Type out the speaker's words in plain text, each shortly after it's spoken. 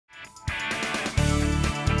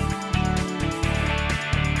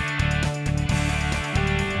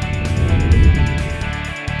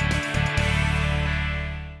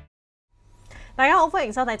大家好，歡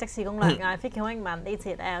迎收睇即市攻略，我係 Vicky 英文。呢次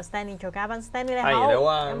咧有 Stanley 做嘉賓 ，Stanley 你好。你好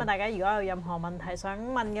啊。咁啊，大家如果有任何問題想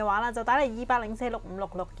問嘅話咧，就打嚟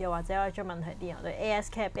2046566，又或者可以將問題電郵到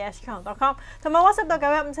ask@bschannel.com， 同埋 WhatsApp 到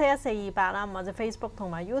91571428啦，或者 Facebook 同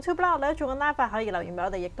埋 YouTube 啦，我哋都做緊 live，可以留言俾我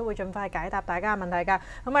哋，亦都會盡快解答大家嘅問題㗎。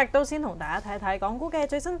咁啊，亦都先同大家睇睇港股嘅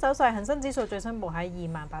最新走勢，恒生指數最新報喺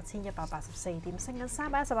28,184點，升緊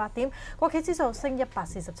318點；國企指數升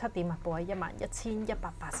147點啊，報喺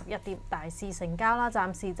11,181點。大市成交啦，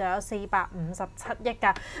暫時就有457億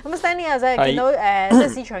㗎。咁 Stanley 啊，即係見到即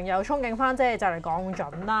係市場又憧憬翻，即係就嚟降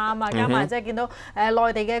準啦。咁啊，加埋即係見到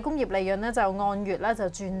內地嘅工業利潤咧，就按月咧就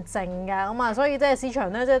轉正㗎。咁啊，所以即係市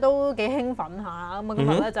場咧即係都幾興奮下。咁啊，今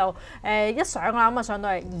日咧就一上啦，咁啊上到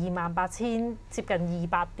嚟28,000接近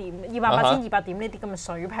200點，28,200點呢啲咁嘅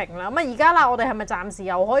水平啦。咁啊而家啦，我哋係咪暫時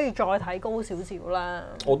又可以再睇高少少啦？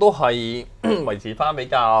我都係維持翻比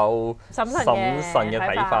較審慎嘅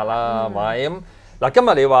睇法啦，係咪咁？嗱，今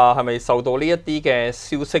日你話係咪受到呢一啲嘅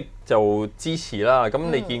消息就支持啦？咁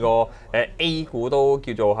你見過A 股都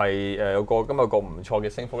叫做係有個今日個唔錯嘅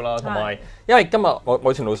升幅啦，同埋因為今日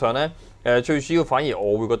某程度上咧最主要反而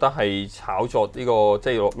我會覺得係炒作呢個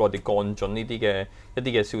即係內地降準呢啲嘅一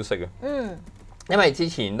啲嘅消息嘅。因為之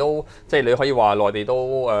前都即係你可以話內地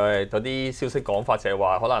都有啲消息講法，就係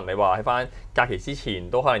話可能你話喺翻假期之前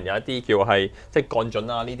都可能有一啲叫係即係降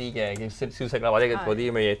準啊呢啲嘅消息啦，或者嗰啲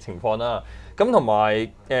咁嘅嘢情況啦。咁同埋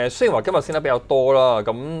雖然話今日升得比較多啦，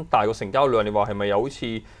咁但係個成交量你話係咪又好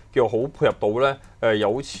似叫好配合到咧？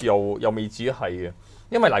又好似又未至於係嘅。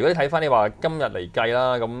因為嗱，如果你睇翻你話今日嚟計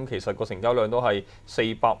啦，咁其實個成交量都係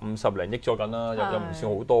450零億咗緊啦，又唔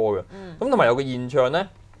算好多嘅。咁同埋有個現象咧。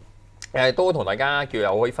都同大家叫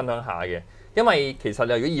有可以分享下嘅，因為其實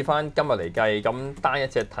你如果以翻今日嚟計，咁單一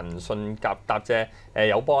隻騰訊夾搭隻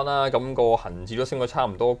友邦啦，咁個恆指都升咗差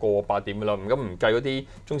唔多過8點㗎啦，咁唔計嗰啲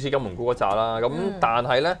中資金融股嗰扎啦，咁但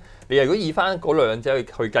係咧，你如果以翻嗰兩隻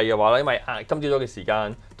去計嘅話咧，因為今朝早嘅時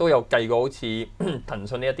間都有計過好似騰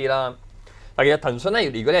訊呢一啲啦，但其實騰訊咧，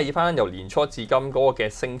如果你係以翻由年初至今嗰個嘅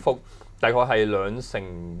升幅，大概係2%，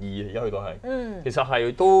而家去到係，其實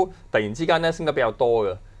係都突然之間咧升得比較多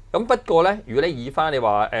嘅。咁不過咧，如果你以翻你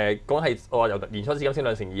話講係我話由年初至今升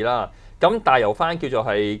2%啦，咁但係由翻叫做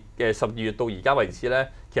係12月到而家為止咧，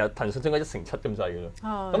其實騰訊升咗1.7%咁滯嘅啦。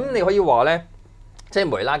咁你可以話咧，即係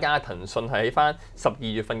無啦啦騰訊係喺翻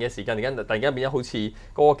12月份嘅時間，突然間變咗好似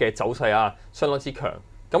嗰個嘅走勢啊，相當之強。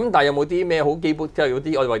咁但係有冇啲咩好基本，即係有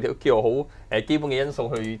啲我哋話叫做好基本嘅因素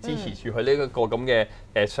去支持住佢呢一個咁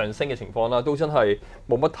嘅上升嘅情況啦？都真係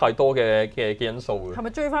冇乜太多嘅因素嘅。係咪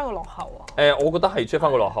追翻個落後啊？我覺得係追翻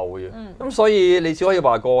個落後嘅。咁所以你只可以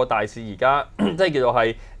話個大市而家即係叫做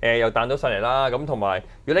係又彈咗上嚟啦。咁同埋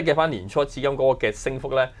如果你計翻年初至今嗰個嘅升幅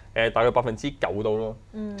咧，大概9%到咯。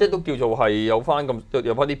即係都叫做係有翻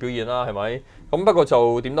啲表現啦，係咪？咁不過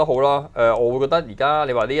就點都好啦。我會覺得而家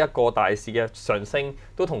你話呢一個大市嘅上升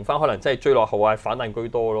都同翻可能真係追落後啊，反彈居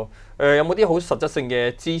多咯。有冇啲好實質性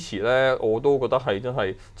嘅支持咧？我都覺得係真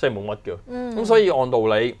係冇乜嘅。咁所以按道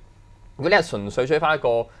理，如果你係純粹追翻一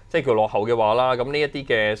個即係叫落後嘅話啦，咁呢一啲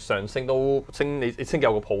嘅上升都你升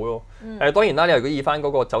有個譜咯。當然啦，你如果以翻嗰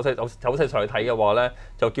個走勢上去睇嘅話咧，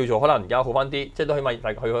就叫做可能而家好翻啲，即係都起碼去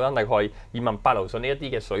翻大概28,000樓上呢一啲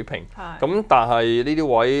嘅水平。咁但係呢啲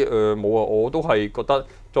位冇啊，我都係覺得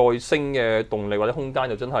再升嘅動力或者空間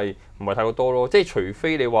就真係唔係太過多咯。即係除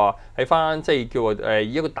非你話喺翻即係叫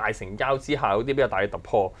以一個大成交之下嗰啲比較大嘅突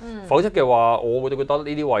破，否則嘅話，我會覺得呢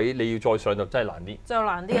啲位你要再上就真係難啲。就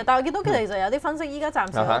難啲嘅，但係我見到其實有啲分析依家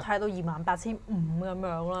暫時我睇到28,500咁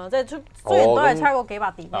樣啦，即係雖然都係差過幾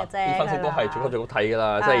百點嘅啫。啲分析都係逐級睇㗎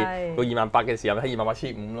啦，即係到28,000嘅時候喺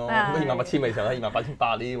28,500咯，咁28,000咪成喺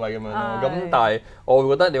28,800呢啲位咁樣咯。咁但係我會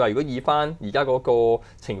覺得你話如果以翻而家嗰個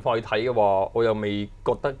情況去睇嘅話，我又未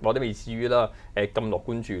覺得或者未至於啦咁樂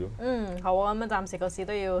觀住咯。好啊，咁啊暫時個市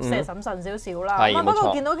都要審慎少少啦。不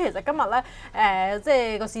過見到其實今日咧即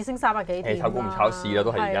係個市升300幾點。炒股唔炒市啦，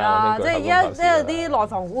都係而家。即係而家即係啲內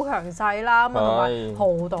房股強勢啦，咁啊同埋豪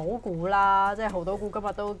賭股啦，即係豪賭股今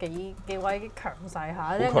日都幾位強勢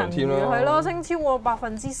下，即係銀娛係咯，升超過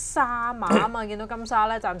3%啊嘛，見到金沙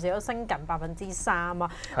咧暫時都升近3%啊。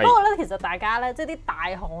不過咧，其實大家咧即係啲大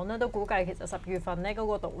行咧都估計其實10月份咧嗰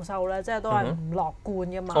個賭收咧即係都係唔樂觀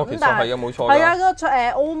㗎嘛。其實係啊，冇錯。係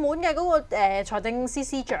啊，澳門嘅嗰個財政司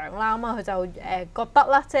司長啦，咁啊佢就覺得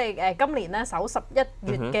啦，即係今年咧首11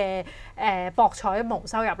月嘅博彩毛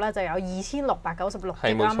收入咧就有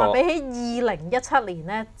2696億啊嘛，比起2017年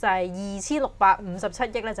咧就係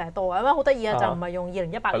2657億咧就係多啊，因為好得意啊，就唔係用2018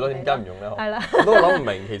年。係咯，點解唔用咧？係啦，我都諗唔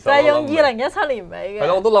明其實。就係用2017年比嘅。係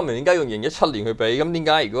咯，我都諗唔明點解用2017年去比，咁點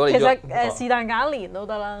解如果你其實是但揀一年都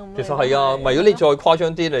得啦。其實係啊，唔係如果你再誇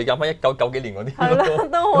張啲，你揀翻1990幾年嗰啲。係啦，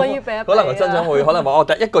都可以比一比。可能個增長會可能話我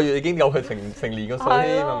第一個月已經有佢成年個數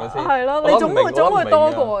添，係咪先？係咯，你總會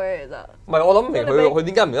多過嘅其實。唔係，我諗唔明佢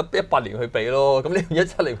點解唔18年去比咯？咁你用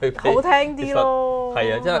17年去比，好聽啲咯。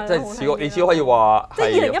係啊，即係你只可以話即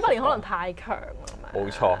係2018年可能太強啦。冇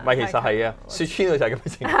錯，唔係其實係啊，説穿佢就係咁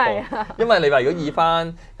嘅情況。因為你話如果以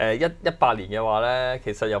翻18年嘅話咧，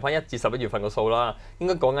其實由翻1至11月份個數啦，應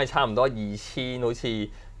該講緊差唔多2000，好似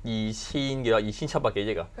2000幾多2700幾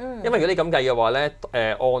億啊。因為如果你咁計嘅話咧，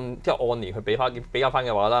按年去比較翻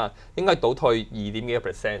嘅話啦，應該係倒退2點幾個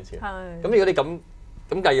percent 先。咁如果你咁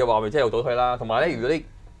計嘅話，咪即係有倒退啦。同埋咧，如果你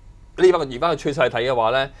呢班個趨勢睇嘅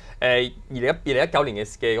話咧，2019年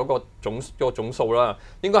嘅嗰個總數啦，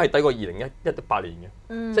應該係低過2018年嘅。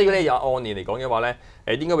即係如果你有按年嚟講嘅話咧，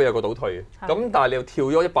應該會有個倒退嘅。咁但係你又跳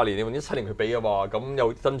咗18年，你用17年去比嘅話，咁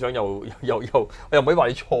又增長又我又唔可以話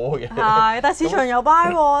你錯嘅。係，但係市場又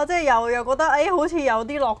buy 喎，即係又覺得好似有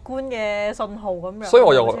啲樂觀嘅信號咁樣。所以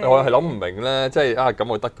我係諗唔明咧，即係咁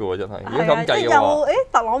就得嘅喎，真係。如果咁計嘅話，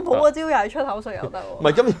特朗普嗰招又係出口術又得喎。唔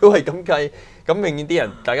係，咁如果係咁計，咁明顯啲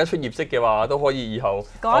人大家出業績嘅話，都可以以後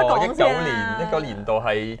19年度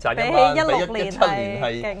係賺1蚊，比17年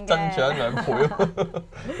係增長2倍咯。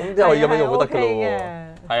咁之後咁樣用都得嘅咯喎。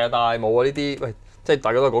係啊，但係冇啊呢啲，喂，即係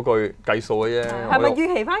大家都係嗰句計數嘅啫。係咪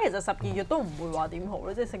預期翻其實12月都唔會話點好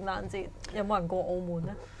咧？即係聖誕節有冇人過澳門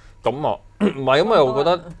咧？咁啊，唔係，因為我覺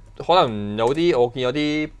得可能有啲我見有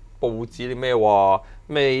啲報紙啲咩話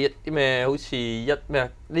咩好似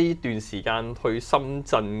呢段時間去深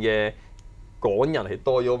圳嘅港人係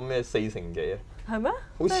多咗咩40%幾啊？係咩？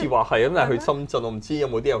好似話係咁，但係去深圳，我唔知有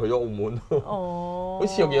冇啲人去咗澳門。好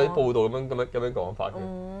似我見有啲報道咁樣講法嘅。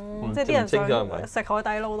即係啲人想食海底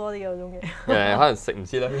撈多啲嗰種嘢。可能食唔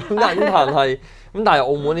知啦。咁但係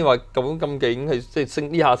澳門你話究竟咁勁係即係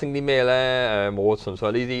升呢下升啲咩咧？冇純粹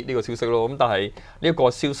係呢個消息咯。咁但係呢一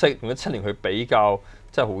個消息用17年去比較，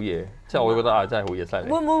真係好嘢。即係我覺得真係好嘢，犀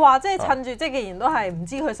利。會唔會話即係趁住即係既然都係唔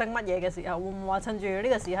知佢升乜嘢嘅時候，會唔會話趁住呢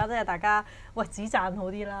個時刻即係大家止賺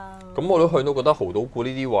好啲啦？咁我都去到覺得濠賭股呢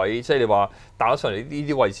啲位，即係你話打上嚟呢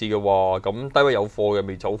啲位置嘅話，咁低位有貨嘅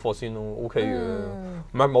咪走貨先咯 ，OK 嘅。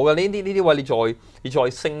唔係冇嘅，呢啲位你再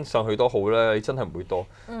升上去都好咧，你真係唔會多。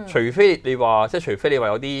除非你話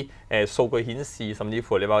有啲數據顯示，甚至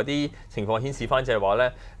乎你話有啲情況顯示翻就係話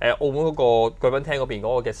咧，澳門嗰個貴賓廳嗰邊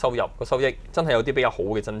嗰個嘅收益真係有啲比較好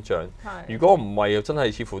嘅增長。如果唔係，真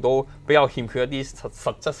係似乎都比較欠缺一啲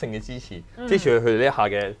實質性嘅支持佢哋呢一下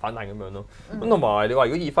嘅反彈咁樣咯。咁同埋你話如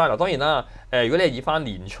果以翻嗱，當然啦，如果你係以翻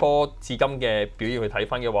年初至今嘅表現去睇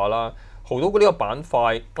翻嘅話啦，濠賭股呢個板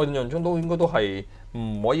塊，我印象中都應該都係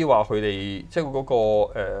唔可以話佢哋即係嗰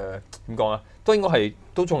個點講啊，都應該係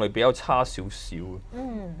都仲係比較差少少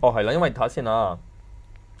嘅。係啦，因為睇下先啊，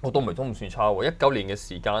我都唔算差喎。19年嘅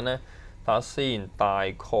時間咧，睇下先，大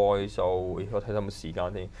概就我睇睇有冇時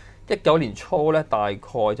間先。19年初咧，大概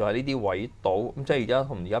就係呢啲位度，咁即係而家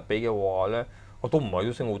同而家比嘅話咧，我都唔係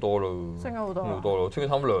都升好多咯，升咗好多咯，升咗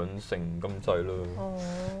差唔多2成咁滯咯。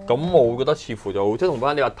咁我覺得似乎就即係同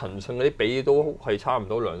翻你話騰訊嗰啲比都係差唔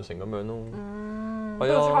多2成咁樣咯。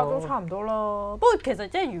都差唔多咯。不過其實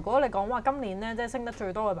即係如果你講話今年咧，即係升得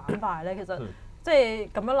最多嘅板塊咧，其實即係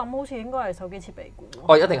咁樣諗，好似應該係手機設備股。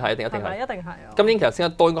一定係。一定係啊！今年其實升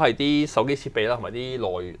得多應該係啲手機設備啦，同埋啲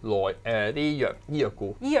啲醫藥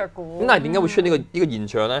股。咁但係點解會出呢個現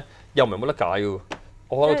象咧？又唔係冇得解嘅。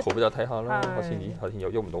我開個圖俾大家睇下啦。頭先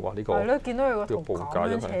又喐唔到啊！呢個係咯，見到佢個圖咁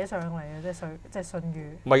樣扯上嚟嘅，即係信譽。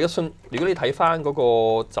唔係如果你睇翻嗰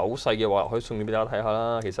個走勢嘅話，可以順便俾大家睇下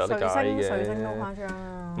啦。其實有得解嘅。水星都誇張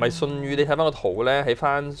啊！唔係信譽，你睇翻個圖咧，喺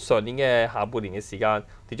翻上年嘅下半年嘅時間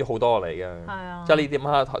跌咗好多落嚟嘅。係啊。即係你點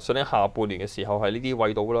下上年下半年嘅時候係呢啲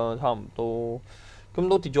位度啦，差唔多。咁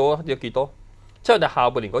都跌咗幾多？即係我哋下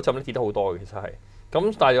半年嗰陣咧跌得好多嘅，其實係。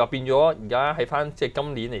咁但係話變咗，而家喺翻即係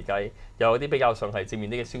今年嚟計，又有啲比較上係正面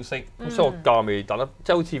啲嘅消息，咁所以我價未打得，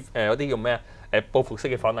即係好似有啲叫咩報復式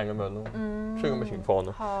嘅反彈咁樣咯，出現咁嘅情況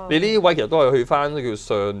咯。你呢啲位其實都係去翻叫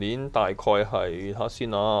上年大概係睇下先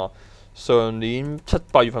啊，上年7、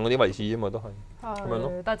8月份嗰啲位置啫嘛，都係咁樣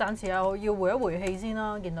咯。但係暫時又要回一回氣先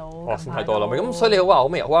啦，見到。先睇多啦，咁所以你好話好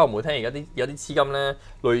咩？好話唔好聽，而家有啲資金咧，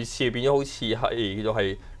類似變咗好似係叫做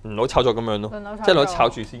係唔好炒作咁樣咯，即係攞炒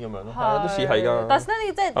住先咁樣咯，係啊，都似係㗎。但係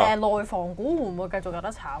咧，即係內房股會唔會繼續有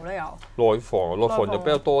得炒咧？又內房就比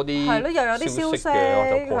較多啲係咯，又有啲消息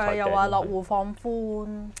嘅，又話落戶放寬，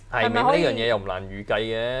係咪呢樣嘢又唔難預計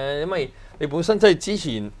嘅？因為你本身即係之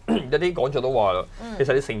前有啲講座都話啦，其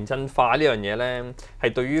實你城鎮化呢樣嘢咧，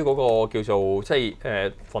係對於嗰個叫做即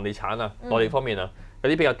係房地產啊，內地方面啊，有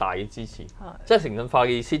啲比較大嘅支持。即係城鎮化嘅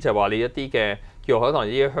意思就係話你一啲嘅叫可能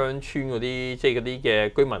啲鄉村嗰啲即係嗰啲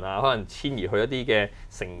嘅居民啊，可能遷移去一啲嘅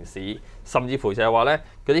城市，甚至乎就係話咧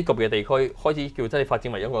嗰啲個別嘅地區開始叫真係發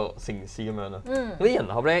展為一個城市咁樣啦。嗰啲人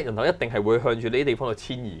口一定係會向住呢啲地方度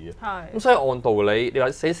遷移嘅。咁所以按道理，你話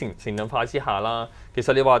喺城鎮化之下啦，其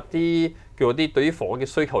實你話啲叫嗰啲對於房屋嘅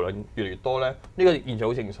需求量越嚟越多咧，呢個現象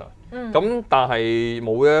好正常。咁但係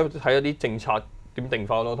冇嘅，睇一啲政策點定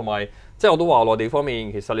法咯，同埋即係我都話內地方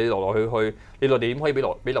面，其實你來去，你內地點可以俾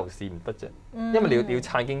樓市唔得啫？因為你要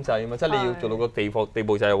撐經濟啊嘛，即係你要做到個地步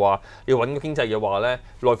就係話要穩個經濟嘅話咧，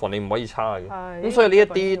內房你唔可以差嘅。咁所以呢一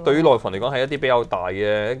啲對於內房嚟講係一啲比較大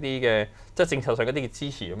嘅一啲嘅即係政策上一啲嘅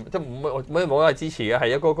支持咁，即係唔好話支持嘅，係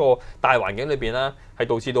一個大環境裏邊啦，係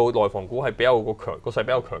導致到內房股係比較個勢比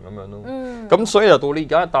較強咁樣咯。咁所以就到你而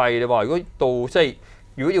家，但係你話如果到即係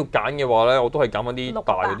如果要揀嘅話咧，我都係揀翻啲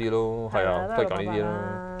大嗰啲咯，係啊，都係揀呢啲咯。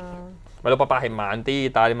咪688係慢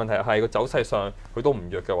啲，但係問題係個走勢上佢都唔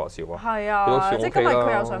弱嘅話少啊。係啊，即係今日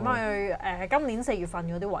佢又上翻去今年4月份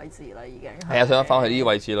嗰啲位置啦，已經係啊，上翻去呢啲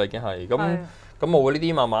位置啦，已經係咁冇呢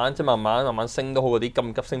啲慢慢升都好過啲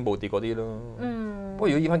咁急升暴跌嗰啲咯。不過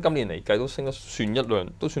如果以翻今年嚟計，都升得算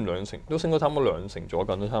都算2成，都升咗差唔多2成左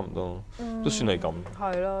近都差唔多，都算係咁。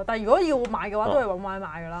係咯，但係如果要買嘅話，都係揾位買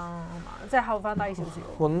㗎啦，係嘛？即係後翻低少少。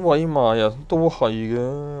揾位買啊，都係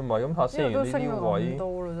嘅，買咁下先呢啲位。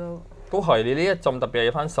都係你呢一陣，特別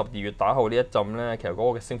係翻12月打後呢一陣咧，其實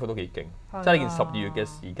嗰個嘅升幅都幾勁。即係你見12月嘅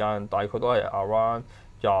時間，大概都係 around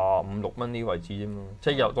 25-26蚊呢啲位置啫嘛。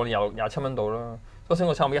即係當你有27蚊到啦，都升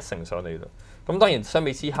到差唔多1成上嚟啦。咁當然相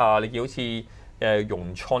比之下，你見好似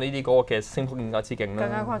融創呢啲嗰個嘅升幅更加之勁啦。更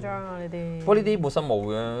加誇張啊！呢啲。不過呢啲本身冇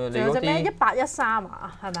嘅，你嗰啲1813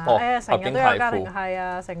啊，係咪？成日都有家庭係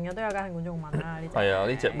啊，成日都有家庭觀眾問啊呢隻。係啊，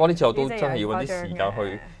呢隻我都真係要揾啲時間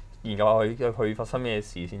去研究下去發生咩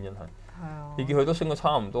事先真係。係啊！你見佢都升咗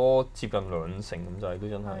差唔多接近2成咁滯，都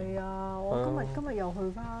真係。係啊！我今日又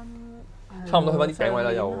去翻。差唔多去翻啲頂位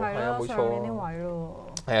啦，又係啊，冇錯。上年啲位咯。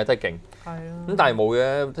係啊，真係勁。係啊。咁但係冇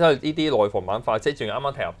嘅，即係呢啲內房板塊，即係仲啱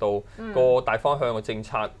啱提及到個大方向嘅政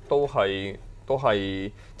策都係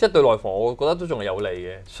即係對內房，我覺得都仲係有利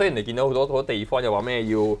嘅。雖然你見到好多地方又話咩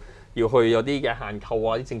要去有啲嘅限購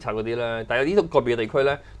啊，啲政策嗰啲咧，但係有啲個別嘅地區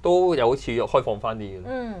咧，都有好似開放翻啲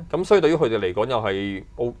嘅。咁所以對於佢哋嚟講，又係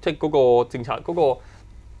即係嗰個政策嗰個，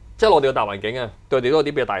即係我哋嘅大環境啊，對佢哋都有啲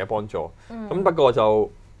比較大嘅幫助。咁不過就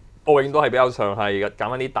我永遠都係比較上係揀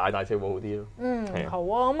翻啲大隻會好啲咯。好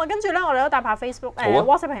啊。咁啊，跟住咧，我哋都答下 Facebook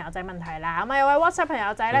WhatsApp 朋友仔問題啦。咁啊，有位 WhatsApp 朋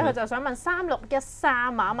友仔咧，佢就想問3613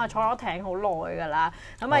啊，咁啊坐咗艇好耐㗎啦，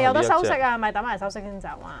咁啊有得收息啊，係咪等埋收息先走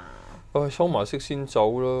啊？收埋息先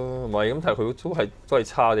走啦，唔係咁，但係佢都係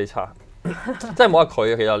差啲差，即係冇話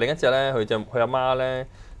佢啊。其實另一隻咧，佢阿媽咧，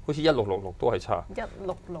好似1666都係差。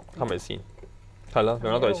166係咪先？係咯，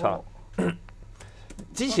兩粒都係差。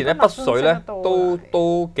之前咧北水咧都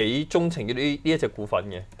幾鍾情於呢一隻股份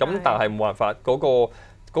嘅，咁但係冇辦法嗰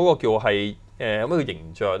個叫係咩叫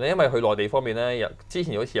形象咧？因為佢內地方面咧，之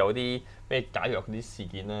前好似有啲咩解約嗰啲事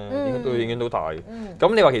件咧，影響都大。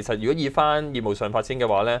咁你話其實如果以翻業務上發展嘅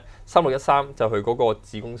話咧，3613就係佢嗰個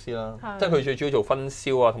子公司啦，即係佢最主要做分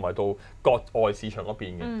銷啊，同埋到國外市場嗰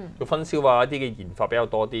邊嘅做分銷啊，一啲嘅研發比較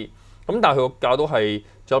多啲。咁但係佢個價都係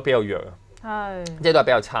做得比較弱。即係都係比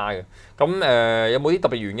較差嘅。咁有冇啲特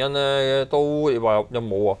別原因咧？都話有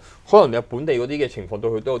冇啊？可能你本地嗰啲嘅情況對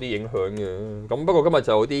佢都有啲影響嘅。咁不過今日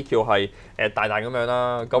就有啲叫係大咁樣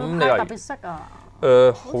啦。咁你話特別息啊？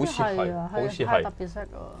好似係，好似係特別息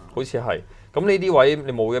啊。好似係。咁呢啲位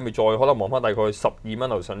你冇嘅，咪再可能望翻大概12蚊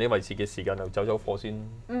樓上呢位置嘅時間就走貨先。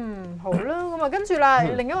好啦，咁啊跟住啦，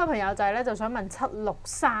另一位朋友仔咧就想問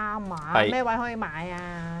763啊，咩位可以買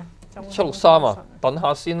啊？763啊，等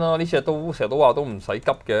下先啦。呢次都成日都話都唔使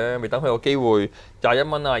急嘅，咪等佢有機會21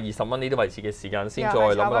蚊啊、20蚊呢啲位置嘅時間先再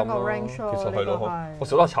諗一諗咯。其實係咯，我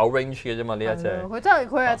成日都係炒 range 嘅啫嘛，呢一隻。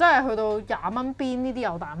佢又真係去到20蚊邊呢啲又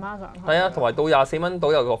彈翻上去。係啊，同埋到24蚊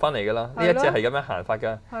到又落翻嚟㗎啦。呢一隻係咁樣行法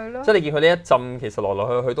㗎。係咯。即係你見佢呢一陣其實來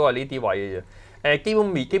來去去都係呢啲位嘅啫。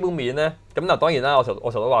基本面咧，咁嗱當然啦，我成日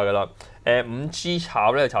都話㗎啦。5G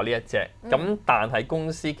炒咧炒呢一隻，咁但係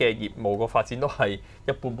公司嘅業務個發展都係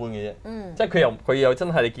一般般嘅啫，即係佢又真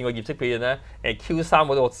係你見個業績表現咧，Q3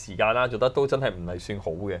嗰個時間啦做得都真係唔係算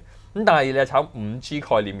好嘅，咁但係你係炒 5G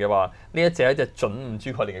概念嘅話，呢一隻係一隻準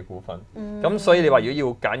 5G 概念嘅股份，咁所以你話如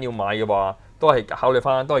果要買嘅話，都係考慮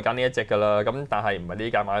翻，都係揀呢一隻㗎啦。咁但係唔係呢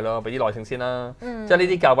啲價買咯，俾啲耐性先啦。即係呢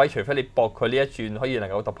啲價位，除非你搏佢呢一轉可以能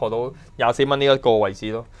夠突破到24蚊呢一個位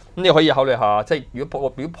置咯。咁你可以考慮下，即係如果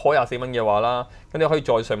破24蚊嘅話啦，咁你可以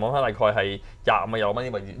再上網翻大概係25蚊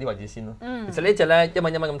呢位置先咯。其實呢隻咧1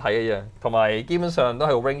蚊咁睇嘅啫，同埋基本上都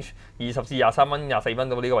係 range 20至23蚊、24蚊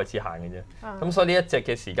到呢個位置行嘅啫。咁所以呢一隻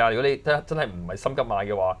嘅時間，如果你真係唔係心急買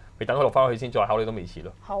嘅話，你等佢落翻去先再考慮都未遲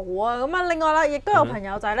咯。好啊，咁啊另外啦，亦都有朋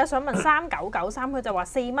友就係咧想問3993，佢就話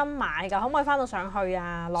4蚊買㗎，可唔可以翻到上去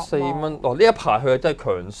啊？落4蚊哦，呢一排佢真係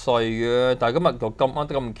強勢嘅，但係今日就咁啱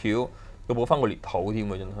得咁巧，要補翻個裂口添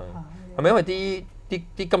喎，真係。係咪因為啲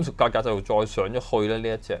金屬價格就再上咗去咧？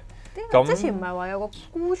呢一隻咁之前唔係話有個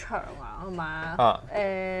沽場啊，係嘛？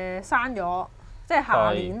刪咗。即係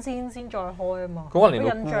下年先再開啊嘛，嗰個年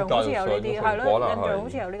印象好似有呢啲，係咯，印象好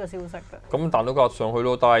似有呢個消息嘅。咁彈到價上去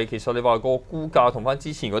咯，但係其實你話個估價同翻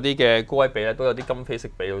之前嗰啲嘅高位比咧，都有啲今非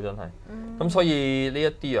昔比咯，真係。咁所以呢一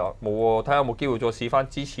啲啊冇喎，睇下有冇機會再試翻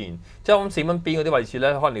之前，即係我諗4蚊邊嗰啲位置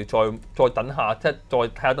咧，可能要再等下，即係再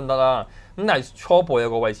睇下得唔得啦。咁但係初步有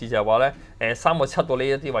個位置就係話咧，3個7到呢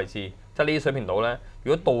一啲位置，即係呢啲水平度咧。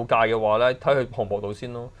如果到價嘅話咧，睇佢破唔破到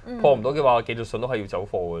先咯。破唔到嘅話，技術上都係要走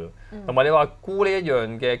貨嘅咯。同埋你話沽呢一樣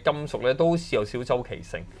嘅金屬咧，都好似有少周期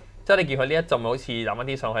性。即係你見佢呢一陣好似攬翻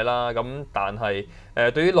啲上去啦。咁但係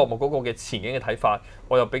對於落幕嗰個嘅前景嘅睇法，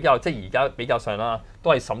我又比較即係而家比較上啦，都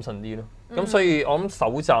係審慎啲咯。咁所以我諗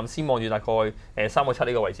首站先望住大概3個7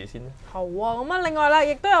呢個位置先。好啊，咁啊另外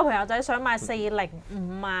咧，亦都有朋友仔想買405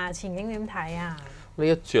啊，前景點睇啊？呢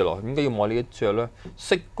一隻咯，點解要買呢一隻咧？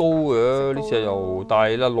息高嘅呢隻又，但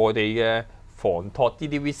係咧內地嘅房託呢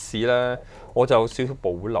啲 REITs 咧，我就有少少保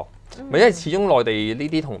留。因為始終內地呢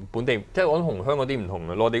啲同本地，即係我諗同香港啲唔同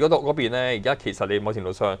嘅。內地嗰邊咧，而家其實你某程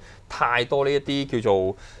度上太多呢一啲叫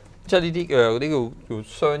做，即係呢啲嗰啲叫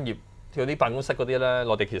商業嗰啲辦公室嗰啲咧，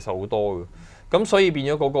內地其實好多嘅。咁所以變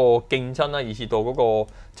咗嗰個競爭啦，以至到嗰個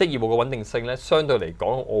即係業務嘅穩定性咧，相對嚟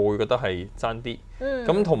講，我會覺得係爭啲。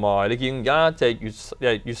咁同埋你見而家即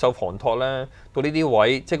係越秀房託咧，到呢啲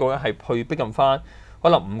位，即係講緊係去逼近翻，可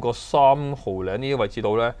能5個3毫0呢啲位置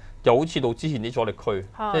度咧，又好似到之前啲阻力區，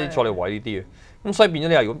即係阻力位呢啲嘅。咁所以變咗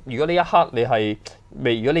你話，如果呢一刻你係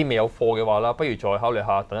如果你未有貨嘅話啦，不如再考慮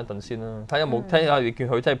下等一等先啦，睇下有冇睇下你見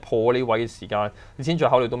佢真係破呢位嘅時間，你先再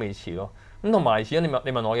考慮都未遲咯。咁同埋始終你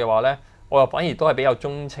問我嘅話咧。我又反而都係比較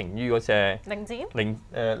鍾情於嗰隻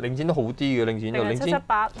領展都好啲嘅，領展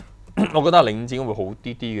778，我覺得領展會好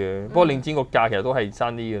啲嘅。不過領展個價其實都係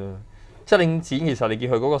爭啲嘅啦。即係領展其實你見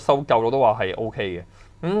佢嗰個收購我都話係 OK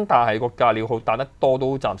嘅，咁但係個價料好彈得多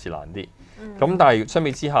都暫時難啲。咁但係相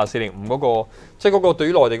比之下，405嗰個即係嗰個對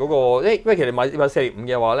於內地嗰個，因為其實你買405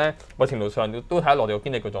嘅話咧，某程度上都睇下內地個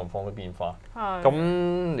經濟嘅狀況嘅變化。咁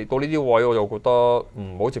嚟到呢啲位，我就覺得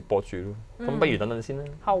唔好直播住咯。咁不如等等先啦。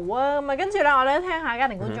好啊，咁啊跟住咧，我哋都聽下家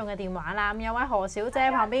庭觀眾嘅電話啦。咁有位何小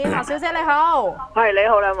姐旁邊，何小姐你好。係你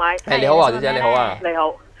好兩位。你好啊，小姐你好啊。你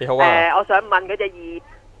好。你好啊。我想問嗰隻2840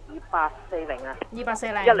啊。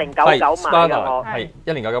2840。1099買嘅我。係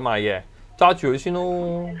1099買嘅。揸住佢先咯，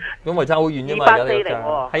咁咪揸好遠啫嘛，而家呢個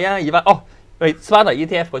價。係啊，200哦，喂 ，Sparta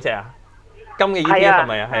ETF 嗰隻啊，金嘅 ETF 係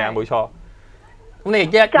咪啊？係啊，冇錯。咁你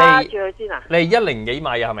揸住佢先啊？你10幾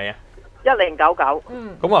買嘅係咪啊？1099。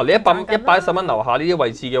咁啊，你110蚊樓下呢啲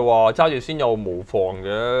位置嘅話，揸住先又無妨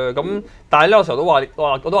嘅。咁但係咧，有時候都話，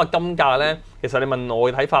我都話金價咧，其實你問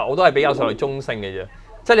我嘅睇法，我都係比較上係中性嘅啫。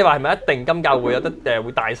即係你話係咪一定金價會有得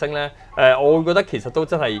會大升咧？我會覺得其實都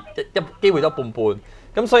真係一機會得半半。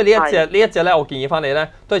咁所以呢一隻咧，我建議翻你咧，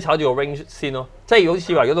都係炒住個 range 先咯。即係好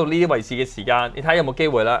似話嗰度呢啲位置嘅時間，你睇下有冇機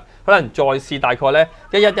會啦。可能再試大概咧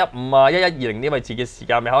1115啊、1120呢啲位置嘅時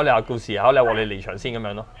間，咪考慮下到時考慮獲利離場先咁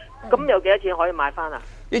樣咯。咁有幾多錢可以買翻啊？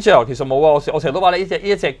呢隻其實冇啊，我成日都話呢隻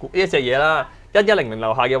嘢啦，1100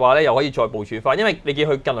樓下嘅話咧，又可以再部署翻，因為你見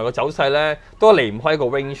佢近來個走勢咧，都離唔開一個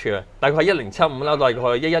range 啊，大概係1075啦，大概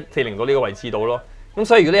係1140到呢個位置度咯。咁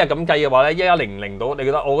所以如果你係咁計嘅話咧，1100到，你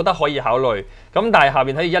覺得我覺得可以考慮。咁但係下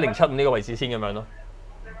邊睇住1075呢個位置先咁樣咯。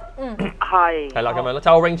係。係啦，咁樣咯，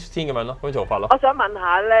揸個 range 先咁樣咯，咁樣做法咯。我想問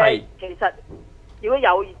下咧，其實如果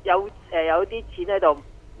有啲錢喺度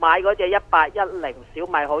買嗰隻1810小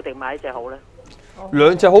米好定買呢隻好咧？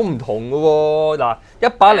兩隻好唔同嘅喎。嗱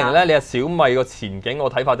，180咧，你係小米個前景，我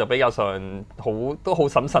睇法就比較上都好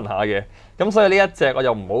審慎下嘅。咁所以呢一隻我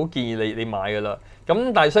就唔好建議你買嘅啦。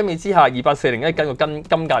咁但係相比之下，2840咧跟個金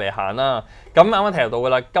價嚟行啦。咁啱啱提到嘅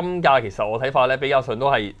啦，金價其實我睇法咧比較上都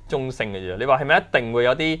係中性嘅啫。你話係咪一定會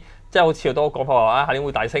有啲即係好似好多講法話啊下年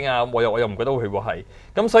會大升啊？我又唔覺得會係。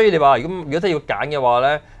咁所以你話如果真係要揀嘅話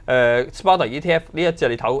咧，Spider ETF 呢一隻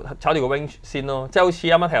你炒住個 range 先咯。即係好似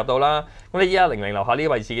啱啱提到啦，咁你1100樓下呢啲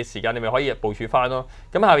位置嘅時間，你咪可以部署翻咯。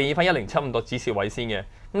咁下邊以翻1075度止蝕位先嘅。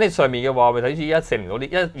咁你上面嘅話，咪睇住140到啲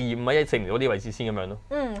125啊140到啲位置先咁樣咯。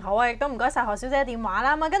好啊，亦都唔該晒何小姐電話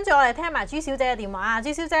啦。咁跟住我哋聽埋朱小姐嘅電話啊，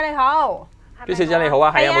朱小姐你好。朱小姐你好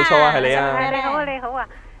啊，係啊，冇錯啊，係你啊。係你好啊，你好啊。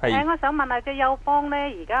我想問下隻友邦咧，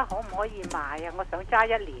而家可唔可以買啊？我想揸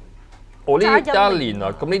1年。我呢揸1年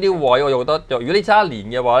啊，咁呢啲位我又覺得，如果你揸1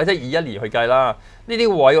年嘅話即係以1年去計啦，呢啲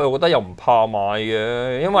位我又覺得又唔怕買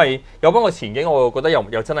嘅，因為友邦個前景我又覺得又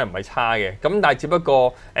真係唔係差嘅。咁但係只不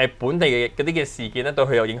過本地嘅嗰啲嘅事件咧對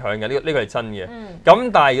佢有影響嘅，呢個係真嘅。咁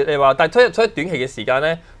但係你話，但係所以短期嘅時間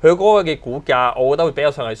咧，佢嗰個嘅股價，我覺得會比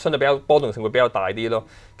較上係相對比較波動性會比較大啲咯。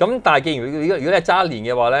咁但係既然如果你係揸1年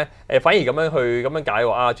嘅話咧，反而咁樣解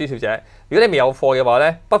話啊，朱小姐，如果你未有貨嘅話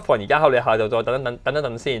咧，不妨而家考慮下就再等一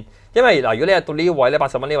等先。因為嗱，如果你係到呢位咧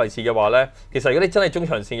80蚊呢位置嘅話咧，其實如果你真係中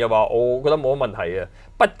長線嘅話，我覺得冇乜問題嘅。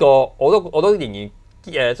不過我都仍然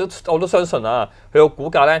我都相信啊，佢個股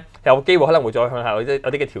價咧有機會可能會再向下有啲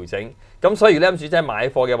嘅調整。咁所以如果你諗住真係買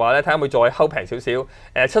貨嘅話咧，睇下會再睺平少少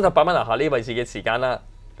78蚊樓下呢位置嘅時間啦。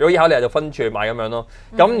如果以考慮就分住去買咁樣咯。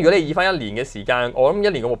咁如果你以翻1年嘅時間，我諗1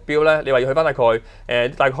年嘅目標咧，你話要去翻大概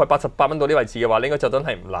88蚊到呢位置嘅話，你應該就真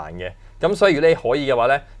係唔難嘅。咁所以如果你可以嘅話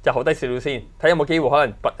咧，就好低少少先，睇有冇機會可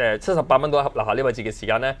能78蚊到樓下呢位置嘅時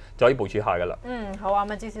間咧，就可以部署下噶啦。好啊，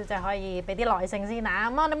咁朱小姐可以俾啲耐性先啊。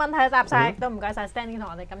咁我哋問題答晒，都唔該晒 Stanley 同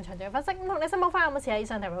我哋咁詳盡嘅分析。咁同你申報翻有冇持有以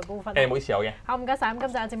上提及嘅股份？冇持有嘅。好，唔該晒。咁今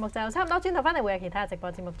集嘅節目就差唔多，轉頭翻嚟會有其他嘅直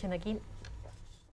播節目，轉頭見。